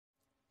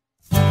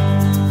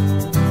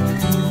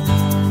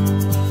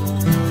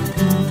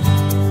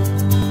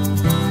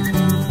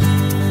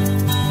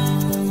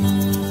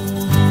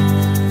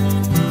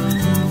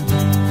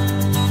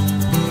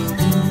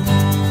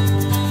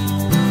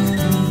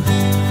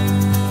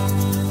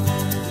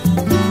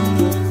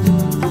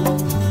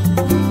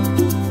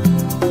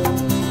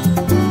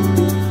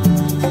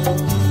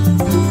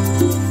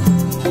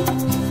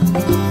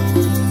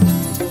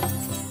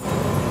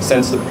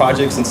Since the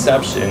project's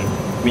inception,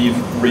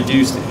 we've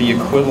reduced the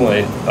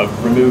equivalent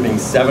of removing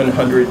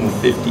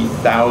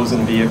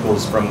 750,000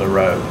 vehicles from the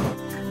road.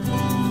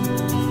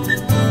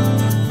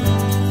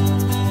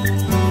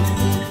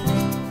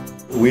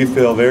 We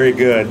feel very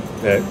good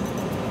that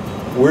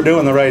we're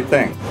doing the right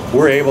thing.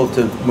 We're able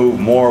to move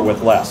more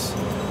with less.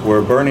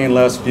 We're burning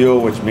less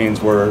fuel, which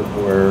means we're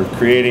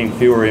creating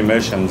fewer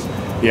emissions,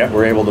 yet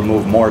we're able to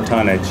move more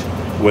tonnage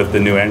with the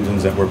new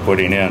engines that we're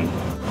putting in.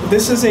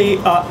 This is a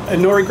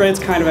no regrets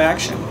kind of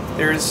action.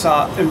 There's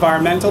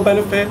environmental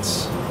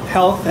benefits,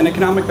 health, and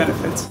economic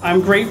benefits.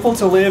 I'm grateful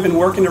to live and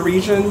work in a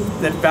region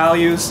that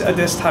values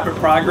this type of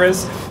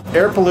progress.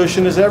 Air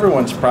pollution is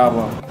everyone's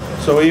problem.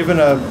 So even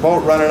a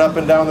boat running up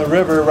and down the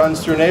river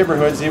runs through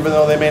neighborhoods even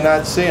though they may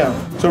not see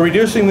them. So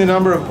reducing the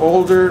number of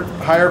older,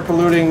 higher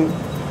polluting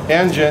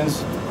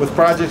engines with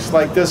projects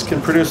like this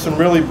can produce some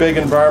really big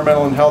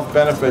environmental and health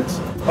benefits.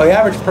 Well, the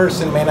average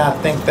person may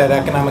not think that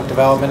economic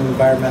development and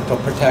environmental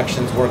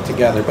protections work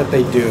together, but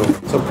they do.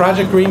 So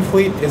Project Green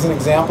Fleet is an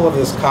example of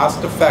this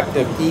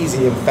cost-effective,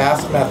 easy, and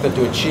fast method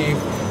to achieve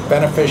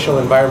beneficial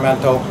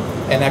environmental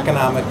and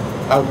economic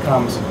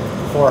outcomes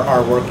for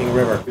our working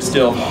river. There's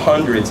still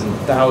hundreds and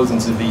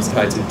thousands of these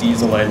types of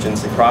diesel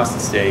engines across the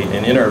state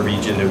and in our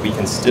region that we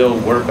can still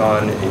work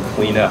on and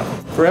clean up.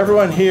 For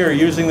everyone here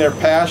using their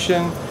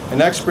passion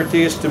and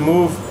expertise to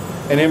move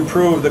and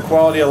improve the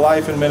quality of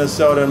life in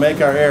Minnesota and make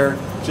our air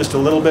just a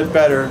little bit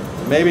better,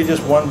 maybe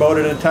just one boat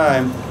at a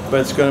time, but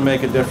it's going to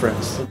make a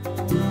difference.